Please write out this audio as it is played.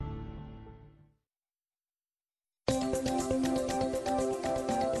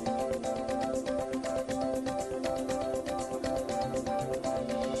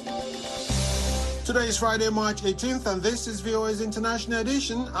Today is Friday, March 18th, and this is VOA's International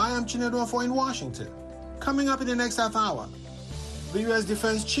Edition. I am Chinedu Afo in Washington. Coming up in the next half hour, the U.S.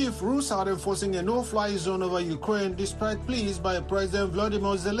 Defense Chief rules out enforcing a no-fly zone over Ukraine despite pleas by President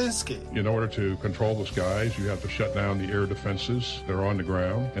Volodymyr Zelensky. In order to control the skies, you have to shut down the air defenses that are on the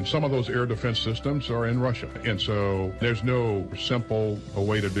ground. And some of those air defense systems are in Russia. And so there's no simple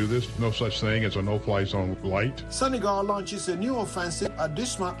way to do this. No such thing as a no-fly zone light. Senegal launches a new offensive at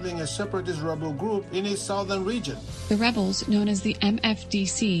dismantling a separatist rebel group in its southern region. The rebels, known as the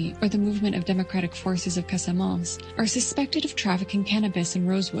MFDC, or the Movement of Democratic Forces of Casamance, are suspected of trafficking cannabis in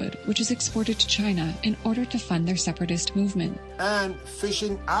Rosewood, which is exported to China in order to fund their separatist movement. And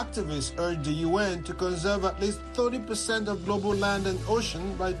fishing activists urge the UN to conserve at least 30% of global land and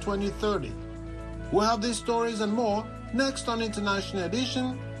ocean by 2030. We'll have these stories and more next on International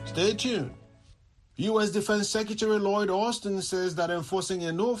Edition. Stay tuned. U.S. Defense Secretary Lloyd Austin says that enforcing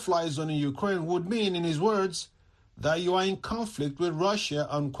a no-fly zone in Ukraine would mean, in his words, that you are in conflict with Russia,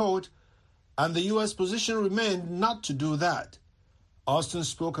 unquote, and the U.S. position remained not to do that. Austin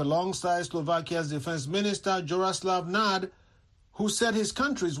spoke alongside Slovakia's Defense Minister Jaroslav Nad, who said his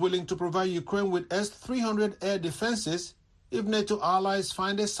country is willing to provide Ukraine with S-300 air defenses if NATO allies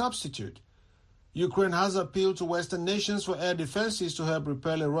find a substitute. Ukraine has appealed to Western nations for air defenses to help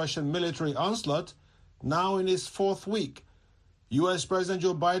repel a Russian military onslaught, now in its fourth week. U.S. President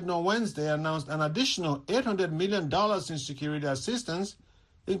Joe Biden on Wednesday announced an additional $800 million in security assistance,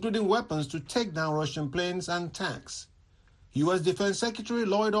 including weapons to take down Russian planes and tanks. U.S. Defense Secretary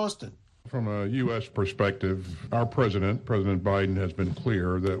Lloyd Austin. From a U.S. perspective, our President Biden, has been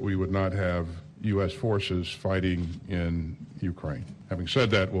clear that we would not have U.S. forces fighting in Ukraine. Having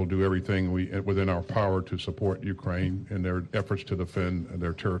said that, we'll do everything within our power to support Ukraine in their efforts to defend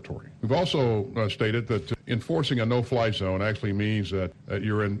their territory. We've also stated that enforcing a no-fly zone actually means that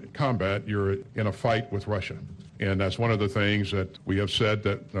you're in combat, you're in a fight with Russia. And that's one of the things that we have said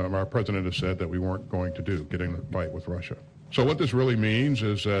that our President has said that we weren't going to do, get in a fight with Russia. So what this really means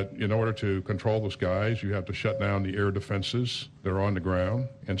is that in order to control the skies, you have to shut down the air defenses that are on the ground.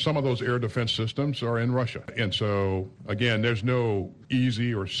 And some of those air defense systems are in Russia. And so, again, there's no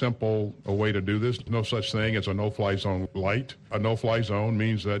easy or simple way to do this. No such thing as a no-fly zone light. A no-fly zone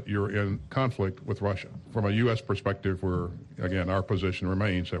means that you're in conflict with Russia. From a U.S. perspective, our position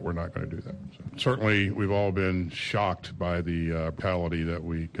remains that we're not going to do that. So, certainly, we've all been shocked by the brutality that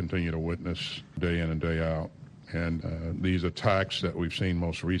we continue to witness day in and day out. And these attacks that we've seen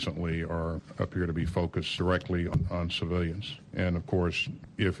most recently appear to be focused directly on civilians. And of course,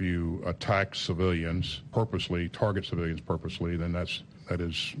 if you attack civilians purposely, target civilians purposely, then that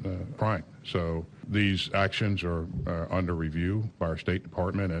is crime. So these actions are under review by our State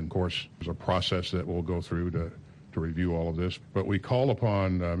Department, and of course, there's a process that we'll go through to review all of this. But we call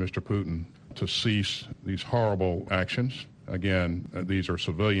upon Mr. Putin to cease these horrible actions. Again, these are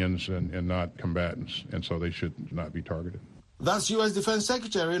civilians and not combatants, and so they should not be targeted. That's U.S. Defense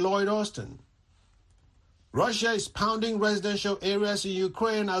Secretary Lloyd Austin. Russia is pounding residential areas in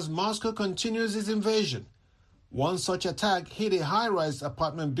Ukraine as Moscow continues its invasion. One such attack hit a high-rise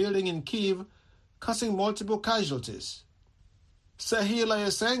apartment building in Kyiv, causing multiple casualties. Serhiy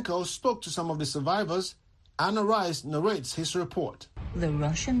Lyasenko spoke to some of the survivors. Anna Rice narrates his report. The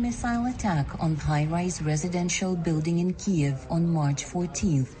Russian missile attack on high-rise residential building in Kyiv on March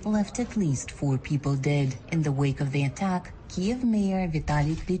 14th left at least 4 people dead. In the wake of the attack, Kyiv Mayor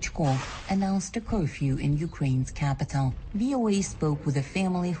Vitaly Klitschko announced a curfew in Ukraine's capital. VOA spoke with a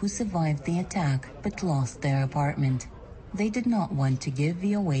family who survived the attack but lost their apartment. They did not want to give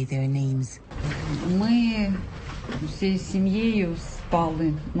VOA their names. Мы всей семьей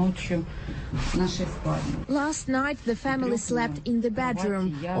спали ночью в нашей спальне. Last night, the family slept in the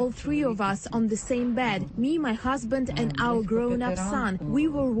bedroom. All 3 of us on the same bed. Me, my husband, and our grown-up son. We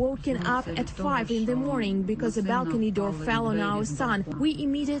were woken up at 5 in the morning because a balcony door fell on our son. We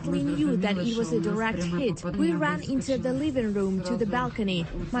immediately knew that it was a direct hit. We ran into the living room to the balcony.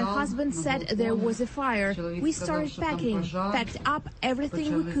 My husband said there was a fire. We started packing, packed up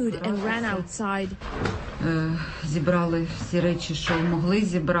everything we could and ran outside. Зібрали всі речі, що могли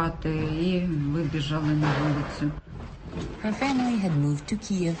зібрати, і вибіжали на вулицю. Her family had moved to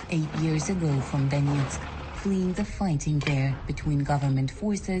Kyiv 8 years ago from Donetsk, fleeing the fighting there between government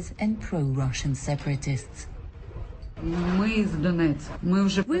forces and pro-Russian separatists. We've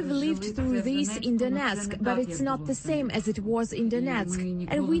lived through this in Donetsk, but it's not the same as it was in Donetsk.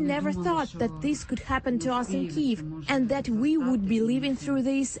 And we never thought that this could happen to us in Kyiv, and that we would be living through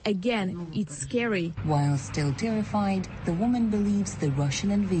this again. It's scary. While still terrified, the woman believes the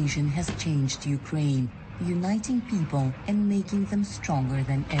Russian invasion has changed Ukraine. uniting people and making them stronger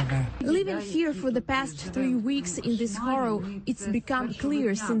than ever. Living here for the past 3 weeks in this horror, it's become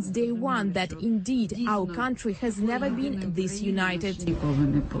clear since day one that indeed our country has never been this united.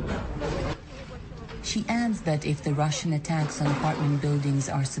 She adds that if the Russian attacks on apartment buildings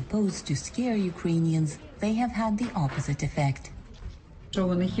are supposed to scare Ukrainians, they have had the opposite effect.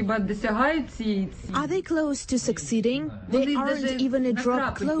 Are they close to succeeding? They aren't even a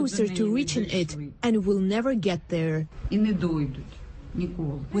drop closer to reaching it, and will never get there.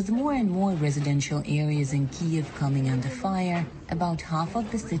 With more and more residential areas in Kyiv coming under fire, about half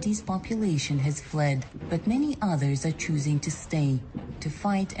of the city's population has fled, but many others are choosing to stay, to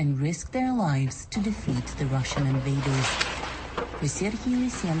fight and risk their lives to defeat the Russian invaders. For Serhiy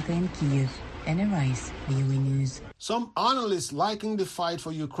Lysenko in Kyiv, Anna Rice, VOA News. Some analysts liken the fight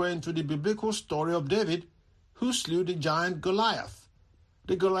for Ukraine to the biblical story of David, who slew the giant Goliath.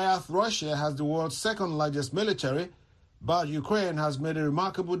 The Goliath Russia has the world's second largest military, but Ukraine has made a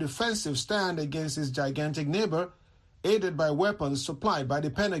remarkable defensive stand against its gigantic neighbor, aided by weapons supplied by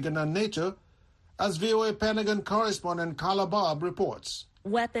the Pentagon and NATO, as VOA Pentagon correspondent Carla Bob reports.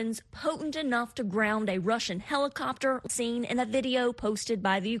 Weapons potent enough to ground a Russian helicopter, seen in a video posted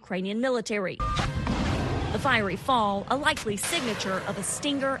by the Ukrainian military. The fiery fall, a likely signature of a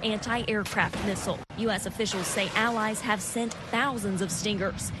Stinger anti-aircraft missile. U.S. officials say allies have sent thousands of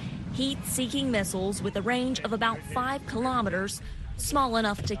Stingers, heat-seeking missiles with a range of about 5 kilometers, small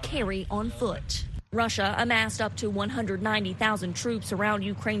enough to carry on foot. Russia amassed up to 190,000 troops around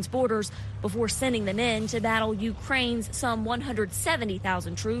Ukraine's borders before sending them in to battle Ukraine's some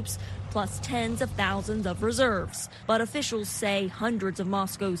 170,000 troops, plus tens of thousands of reserves. But officials say hundreds of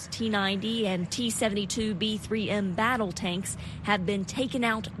Moscow's T-90 and T-72B3M battle tanks have been taken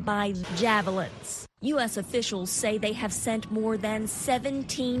out by javelins. U.S. officials say they have sent more than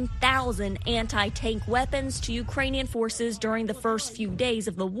 17,000 anti-tank weapons to Ukrainian forces during the first few days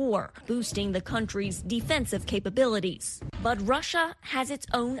of the war, boosting the country's defensive capabilities. But Russia has its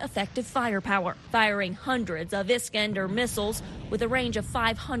own effective firepower, firing hundreds of Iskander missiles with a range of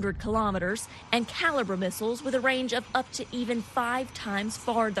 500 kilometers and Kalibr missiles with a range of up to even 5 times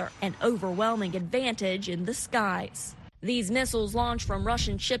farther, an overwhelming advantage in the skies. These missiles launch from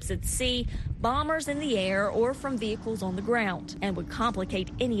Russian ships at sea, bombers in the air, or from vehicles on the ground, and would complicate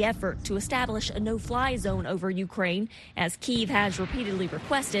any effort to establish a no-fly zone over Ukraine, as Kyiv has repeatedly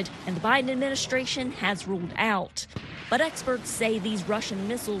requested and the Biden administration has ruled out. But experts say these Russian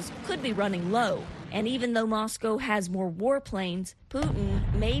missiles could be running low, and even though Moscow has more warplanes, Putin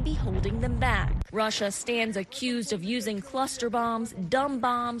may be holding them back. Russia stands accused of using cluster bombs, dumb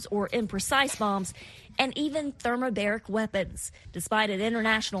bombs, or imprecise bombs, and even thermobaric weapons, despite an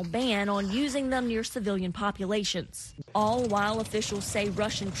international ban on using them near civilian populations. All while officials say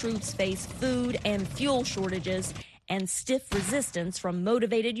Russian troops face food and fuel shortages and stiff resistance from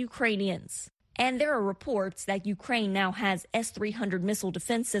motivated Ukrainians. And there are reports that Ukraine now has S-300 missile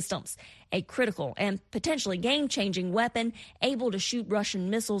defense systems, a critical and potentially game-changing weapon able to shoot Russian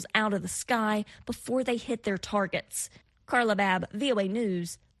missiles out of the sky before they hit their targets. Carla Babb, VOA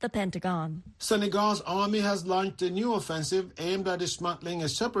News, the Pentagon. Senegal's army has launched a new offensive aimed at dismantling a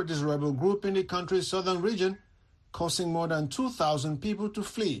separatist rebel group in the country's southern region, causing more than 2,000 people to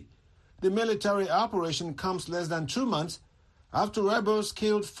flee. The military operation comes less than 2 months after rebels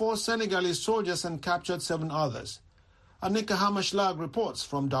killed 4 Senegalese soldiers and captured 7 others. Anika Hamashlag reports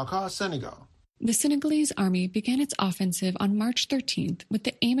from Dakar, Senegal. The Senegalese army began its offensive on March 13th with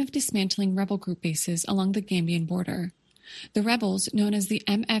the aim of dismantling rebel group bases along the Gambian border. The rebels, known as the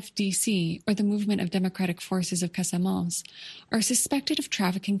MFDC, or the Movement of Democratic Forces of Casamance, are suspected of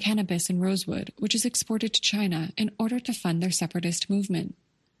trafficking cannabis in rosewood, which is exported to China in order to fund their separatist movement.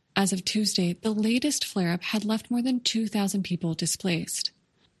 As of Tuesday, the latest flare-up had left more than 2,000 people displaced.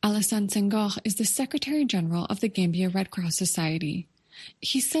 Alassane Senghor is the Secretary General of the Gambia Red Cross Society.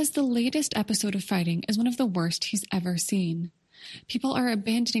 He says the latest episode of fighting is one of the worst he's ever seen. People are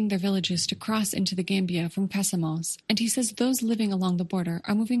abandoning their villages to cross into the Gambia from Casamance, and he says those living along the border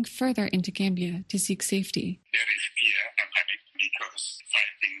are moving further into Gambia to seek safety. There is fear and panic because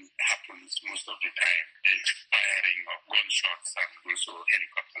fighting happens most of the time. There's firing of gunshots and also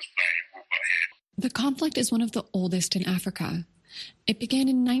helicopters flying overhead. The conflict is one of the oldest in Africa. It began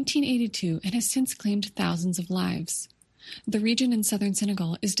in 1982 and has since claimed thousands of lives. The region in southern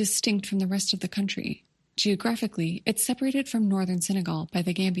Senegal is distinct from the rest of the country. Geographically, it's separated from northern Senegal by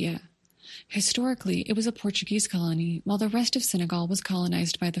the Gambia. Historically, it was a Portuguese colony, while the rest of Senegal was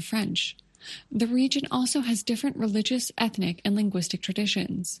colonized by the French. The region also has different religious, ethnic, and linguistic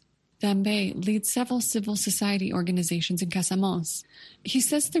traditions. Dambé leads several civil society organizations in Casamance. He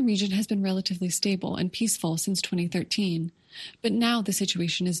says the region has been relatively stable and peaceful since 2013, but now the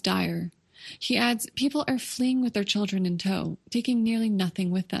situation is dire. He adds people are fleeing with their children in tow, taking nearly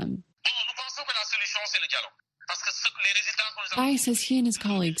nothing with them. Bai says he and his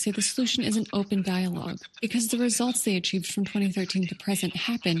colleagues say the solution is an open dialogue because the results they achieved from 2013 to present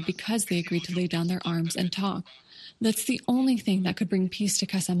happened because they agreed to lay down their arms and talk. That's the only thing that could bring peace to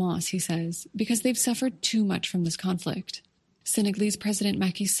Casamance, he says, because they've suffered too much from this conflict. Senegalese President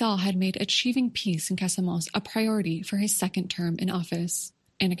Macky Sall had made achieving peace in Casamance a priority for his second term in office.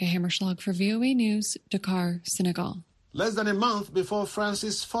 Annika Hammerschlag for VOA News, Dakar, Senegal. Less than a month before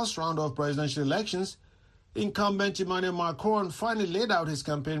France's first round of presidential elections, incumbent Emmanuel Macron finally laid out his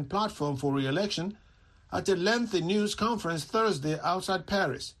campaign platform for re-election at a lengthy news conference Thursday outside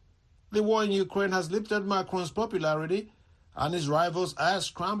Paris. The war in Ukraine has lifted Macron's popularity, and his rivals are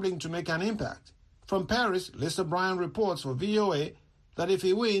scrambling to make an impact. From Paris, Lisa Bryan reports for VOA that if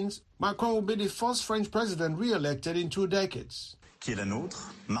he wins, Macron will be the first French president re-elected in 2 decades.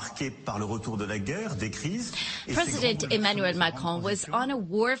 President Emmanuel Macron was on a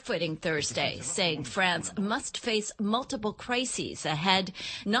war footing Thursday, saying France must face multiple crises ahead,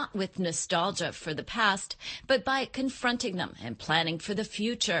 not with nostalgia for the past, but by confronting them and planning for the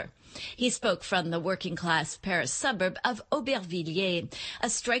future. He spoke from the working-class Paris suburb of Aubervilliers, a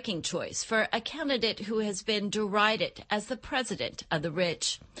striking choice for a candidate who has been derided as the president of the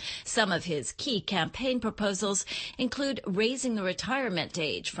rich. Some of his key campaign proposals include raising the retirement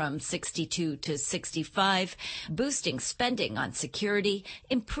age from 62 to 65, boosting spending on security,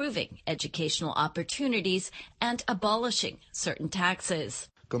 improving educational opportunities, and abolishing certain taxes.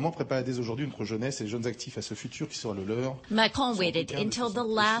 Comment préparer dès aujourd'hui notre jeunesse et les jeunes actifs à ce futur qui sera le leur? Macron waited until the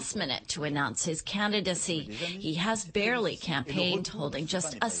last minute to announce his candidacy. He has barely campaigned, holding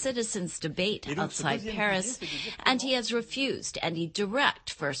just a citizens' debate outside Paris, and he has refused any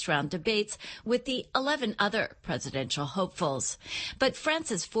direct first-round debates with the 11 other presidential hopefuls. But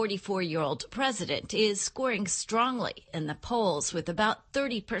France's 44-year-old president is scoring strongly in the polls with about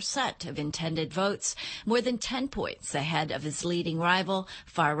 30% of intended votes, more than 10 points ahead of his leading rival,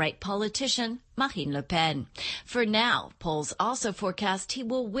 far-right politician Marine Le Pen. For now, polls also forecast he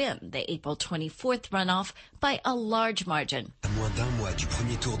will win the April 24th runoff by a large margin.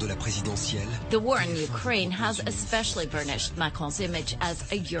 The war in Ukraine has especially burnished Macron's image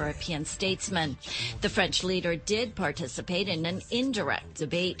as a European statesman. The French leader did participate in an indirect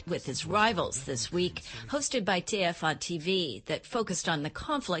debate with his rivals this week, hosted by TF1 TV, that focused on the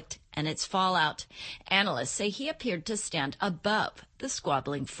conflict and its fallout. Analysts say he appeared to stand above the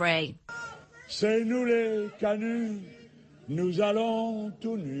squabbling fray. C'est nous les canuts, nous allons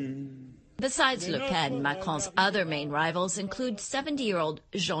tout nus. Besides Le Pen, Macron's other main rivals include 70-year-old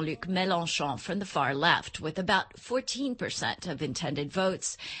Jean-Luc Mélenchon from the far left, with about 14% of intended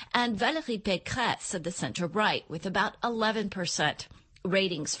votes, and Valérie Pécresse of the center-right, with about 11%.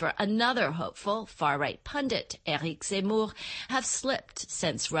 Ratings for another hopeful far-right pundit, Éric Zemmour, have slipped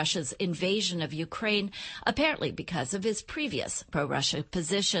since Russia's invasion of Ukraine, apparently because of his previous pro-Russia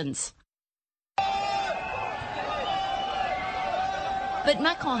positions. But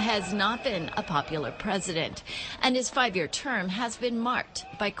Macron has not been a popular president, and his 5-year term has been marked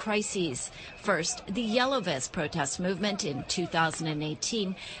by crises. First, the Yellow Vest protest movement in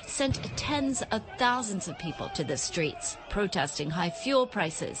 2018 sent tens of thousands of people to the streets, protesting high fuel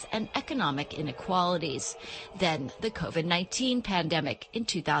prices and economic inequalities. Then the COVID-19 pandemic in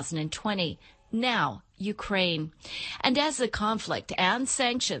 2020. Now, Ukraine. And as the conflict and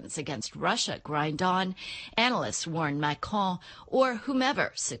sanctions against Russia grind on, analysts warn Macron, or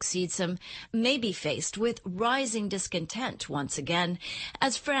whomever succeeds him, may be faced with rising discontent once again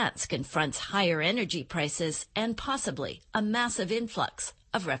as France confronts higher energy prices and possibly a massive influx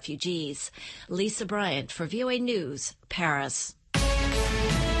of refugees. Lisa Bryant for VOA News, Paris.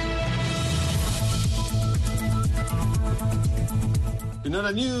 In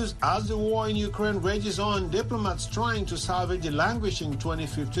other news, as the war in Ukraine rages on, diplomats trying to salvage the languishing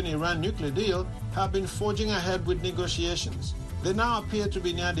 2015 Iran nuclear deal have been forging ahead with negotiations. They now appear to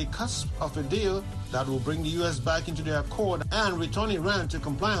be near the cusp of a deal that will bring the U.S. back into the accord and return Iran to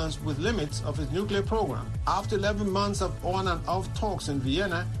compliance with limits of its nuclear program. After 11 months of on and off talks in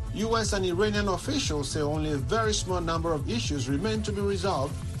Vienna, U.S. and Iranian officials say only a very small number of issues remain to be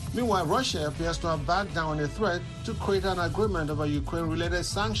resolved. Meanwhile, Russia appears to have backed down a threat to create an agreement over Ukraine-related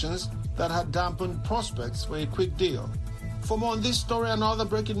sanctions that had dampened prospects for a quick deal. For more on this story and other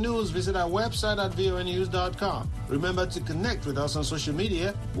breaking news, visit our website at voanews.com. Remember to connect with us on social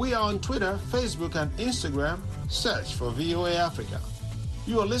media. We are on Twitter, Facebook, and Instagram. Search for VOA Africa.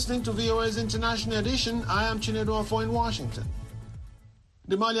 You are listening to VOA's International Edition. I am Chinedu Afo in Washington.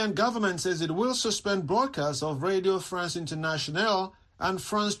 The Malian government says it will suspend broadcasts of Radio France Internationale and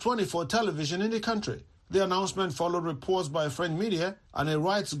France 24 television in the country. The announcement followed reports by French media and a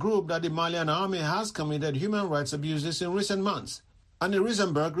rights group that the Malian army has committed human rights abuses in recent months. Annie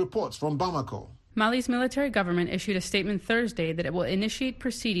Riesenberg reports from Bamako. Mali's military government issued a statement Thursday that it will initiate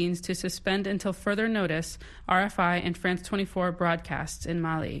proceedings to suspend until further notice RFI and France 24 broadcasts in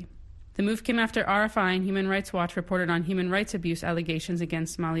Mali. The move came after RFI and Human Rights Watch reported on human rights abuse allegations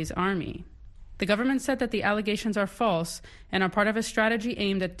against Mali's army. The government said that the allegations are false and are part of a strategy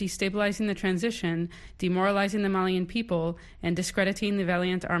aimed at destabilizing the transition, demoralizing the Malian people, and discrediting the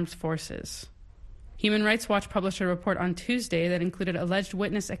valiant armed forces. Human Rights Watch published a report on Tuesday that included alleged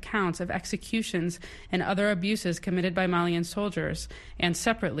witness accounts of executions and other abuses committed by Malian soldiers, and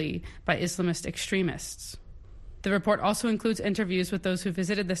separately by Islamist extremists. The report also includes interviews with those who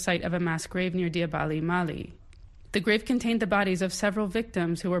visited the site of a mass grave near Diabali, Mali. The grave contained the bodies of several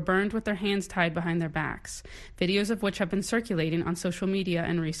victims who were burned with their hands tied behind their backs, videos of which have been circulating on social media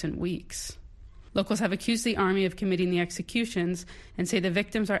in recent weeks. Locals have accused the army of committing the executions and say the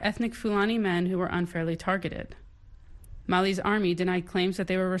victims are ethnic Fulani men who were unfairly targeted. Mali's army denied claims that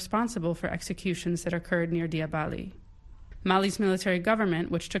they were responsible for executions that occurred near Diabali. Mali's military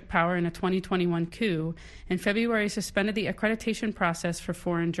government, which took power in a 2021 coup, in February suspended the accreditation process for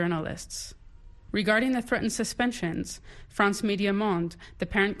foreign journalists. Regarding the threatened suspensions, France Médias Monde, the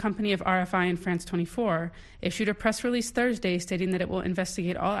parent company of RFI and France 24, issued a press release Thursday stating that it will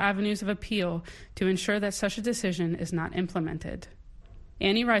investigate all avenues of appeal to ensure that such a decision is not implemented.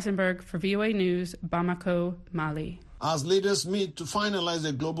 Annie Riesenberg for VOA News, Bamako, Mali. As leaders meet to finalize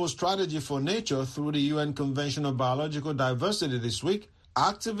a global strategy for nature through the UN Convention on Biological Diversity this week,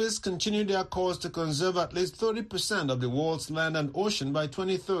 activists continue their calls to conserve at least 30% of the world's land and ocean by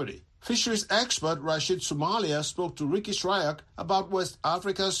 2030. Fisheries expert Rashid Somalia spoke to Ricky Shryak about West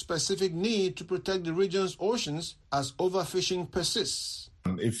Africa's specific need to protect the region's oceans as overfishing persists.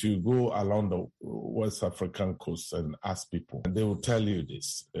 If you go along the West African coast and ask people, they will tell you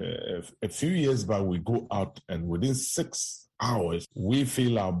this. A few years back, we go out and within 6 hours, we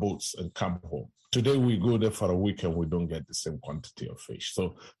fill our boats and come home. Today, we go there for a week and we don't get the same quantity of fish.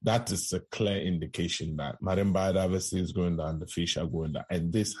 So that is a clear indication that marine biodiversity is going down, the fish are going down.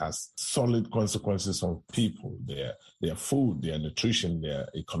 And this has solid consequences on people, their food, their nutrition, their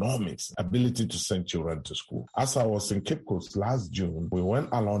economics, ability to send children to school. As I was in Cape Coast last June, we went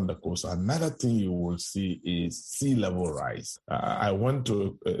along the coast. Another thing you will see is sea level rise. I went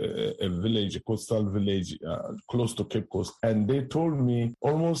to a village, a coastal village close to Cape Coast, and they told me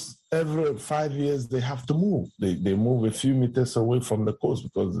almost every 5 years they have to move. They move a few meters away from the coast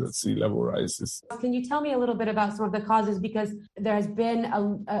because the sea level rises. Can you tell me a little bit about some of the causes? Because there has been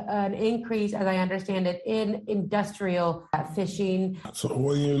an increase, as I understand it, in industrial fishing. So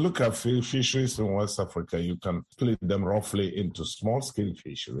when you look at fisheries in West Africa, you can split them roughly into small-scale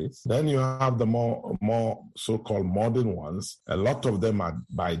fisheries. Then you have the more so-called modern ones. A lot of them are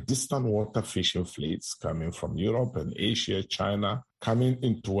by distant water fishing fleets coming from Europe and Asia, China, coming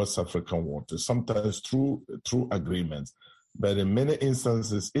into West African waters, sometimes through agreements, but in many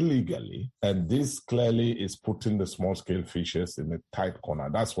instances illegally. And this clearly is putting the small-scale fishers in a tight corner.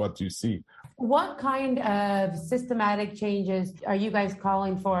 That's what you see. What kind of systematic changes are you guys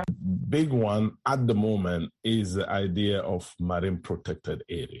calling for? Big one at the moment is the idea of marine protected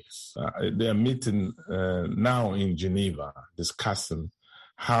areas. They are meeting now in Geneva, discussing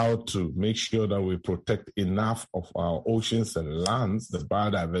how to make sure that we protect enough of our oceans and lands, the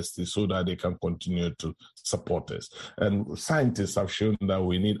biodiversity, so that they can continue to support us. And scientists have shown that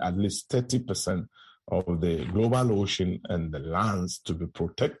we need at least 30% of the global ocean and the lands to be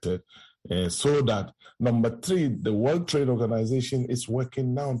protected, so that, number 3, the World Trade Organization is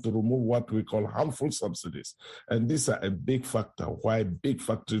working now to remove what we call harmful subsidies. And these are a big factor why big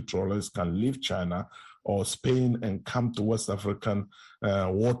factory trawlers can leave China or Spain and come to West African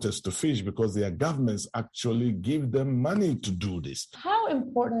waters to fish, because their governments actually give them money to do this. How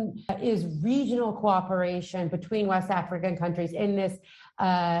important is regional cooperation between West African countries in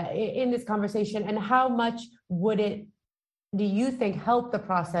this conversation, and how much would it, do you think, help the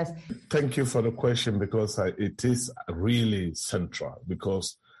process? Thank you for the question, because it is really central.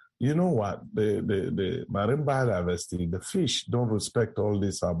 Because you know what, the marine biodiversity, the fish don't respect all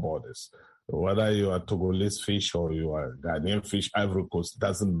these borders. Whether you are Togolese fish or you are Ghanaian fish, Ivory Coast,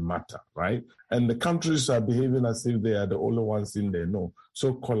 doesn't matter, right? And the countries are behaving as if they are the only ones in there. No.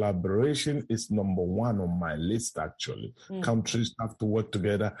 So collaboration is number one on my list, actually. Countries have to work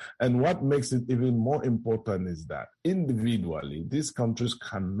together. And what makes it even more important is that individually, these countries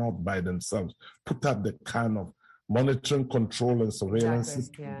cannot by themselves put up the kind of monitoring, control, and surveillance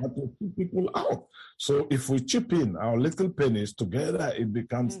system that will keep people out. So if we chip in our little pennies together, it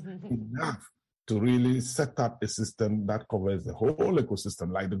becomes enough to really set up a system that covers the whole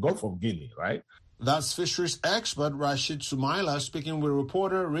ecosystem, like the Gulf of Guinea, right? That's fisheries expert Rashid Sumaila speaking with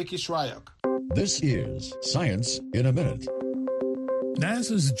reporter Ricky Shryock. This is Science in a Minute.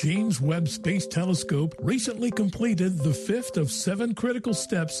 NASA's James Webb Space Telescope recently completed the fifth of 7 critical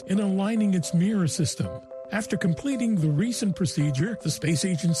steps in aligning its mirror system. After completing the recent procedure, the space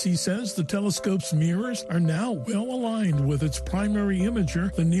agency says the telescope's mirrors are now well aligned with its primary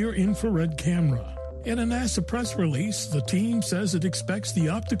imager, the near-infrared camera. In a NASA press release, the team says it expects the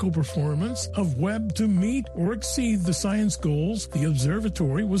optical performance of Webb to meet or exceed the science goals the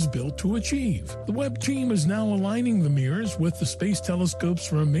observatory was built to achieve. The Webb team is now aligning the mirrors with the Space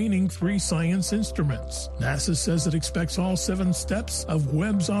Telescope's remaining 3 science instruments. NASA says it expects all 7 steps of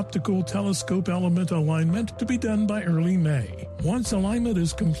Webb's optical telescope element alignment to be done by early May. Once alignment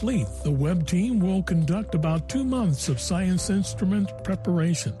is complete, the Webb team will conduct about 2 months of science instrument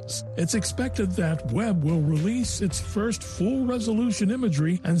preparations. It's expected that Webb will release its first full-resolution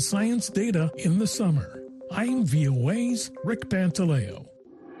imagery and science data in the summer. I'm VOA's Rick Pantaleo.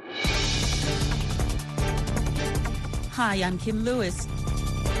 Hi, I'm Kim Lewis.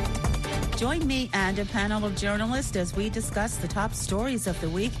 Join me and a panel of journalists as we discuss the top stories of the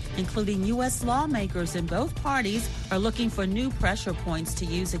week, including U.S. lawmakers in both parties are looking for new pressure points to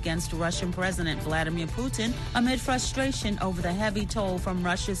use against Russian President Vladimir Putin amid frustration over the heavy toll from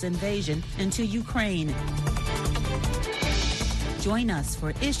Russia's invasion into Ukraine. Join us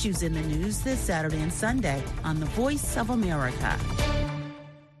for Issues in the News this Saturday and Sunday on The Voice of America.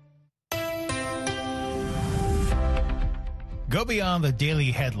 Go beyond the daily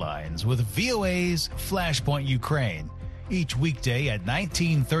headlines with VOA's Flashpoint Ukraine. Each weekday at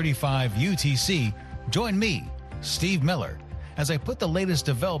 1935 UTC, join me, Steve Miller, as I put the latest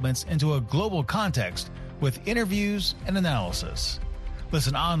developments into a global context with interviews and analysis.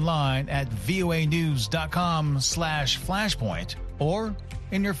 Listen online at voanews.com/flashpoint or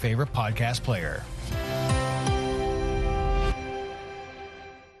in your favorite podcast player.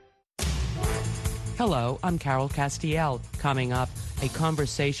 Hello, I'm Carol Castiel. Coming up, a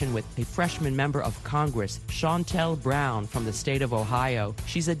conversation with a freshman member of Congress, Shontel Brown from the state of Ohio.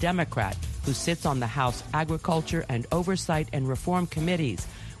 She's a Democrat who sits on the House Agriculture and Oversight and Reform Committees.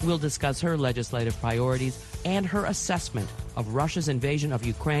 We'll discuss her legislative priorities and her assessment of Russia's invasion of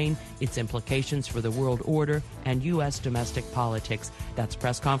Ukraine, its implications for the world order, and U.S. domestic politics. That's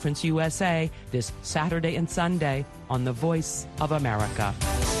Press Conference USA this Saturday and Sunday on The Voice of America.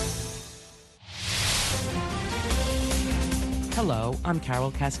 Hello, I'm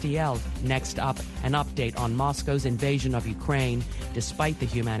Carol Castiel. Next up, an update on Moscow's invasion of Ukraine. Despite the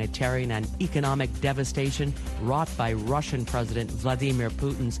humanitarian and economic devastation wrought by Russian President Vladimir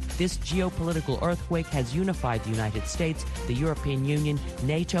Putin, this geopolitical earthquake has unified the United States, the European Union,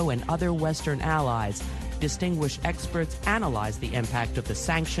 NATO, and other Western allies. Distinguished experts analyze the impact of the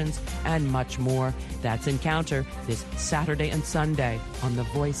sanctions and much more. That's Encounter this Saturday and Sunday on The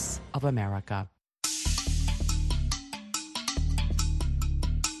Voice of America.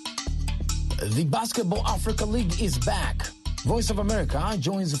 The Basketball Africa League is back. Voice of America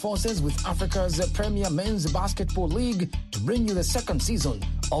joins forces with Africa's premier men's basketball league to bring you the second season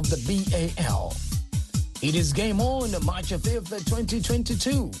of the BAL. It is game on March 5th,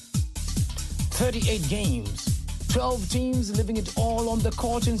 2022. 38 games, 12 teams leaving it all on the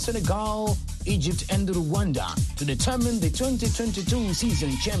court in Senegal, Egypt, and Rwanda to determine the 2022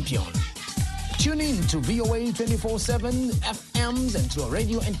 season champion. Tune in to VOA 24/7 FMs and to our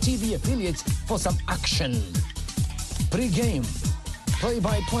radio and TV affiliates for some action. Pre-game,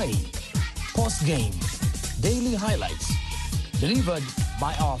 play-by-play, post-game, daily highlights, delivered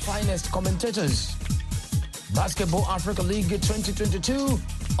by our finest commentators. Basketball Africa League 2022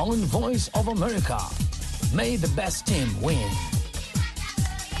 on Voice of America. May the best team win.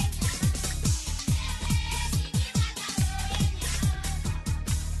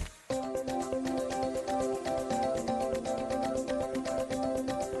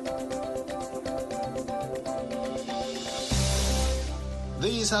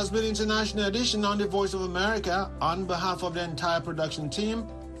 This has been International Edition on the Voice of America. On behalf of the entire production team,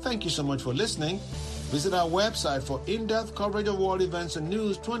 thank you so much for listening. Visit our website for in-depth coverage of world events and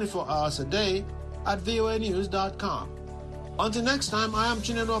news 24 hours a day at voanews.com. Until next time, I am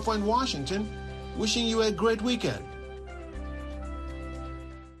Chinenwafo in Washington, wishing you a great weekend.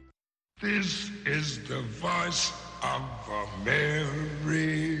 This is the voice of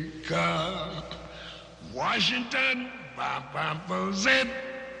America. Washington,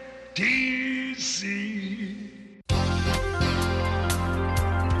 DC.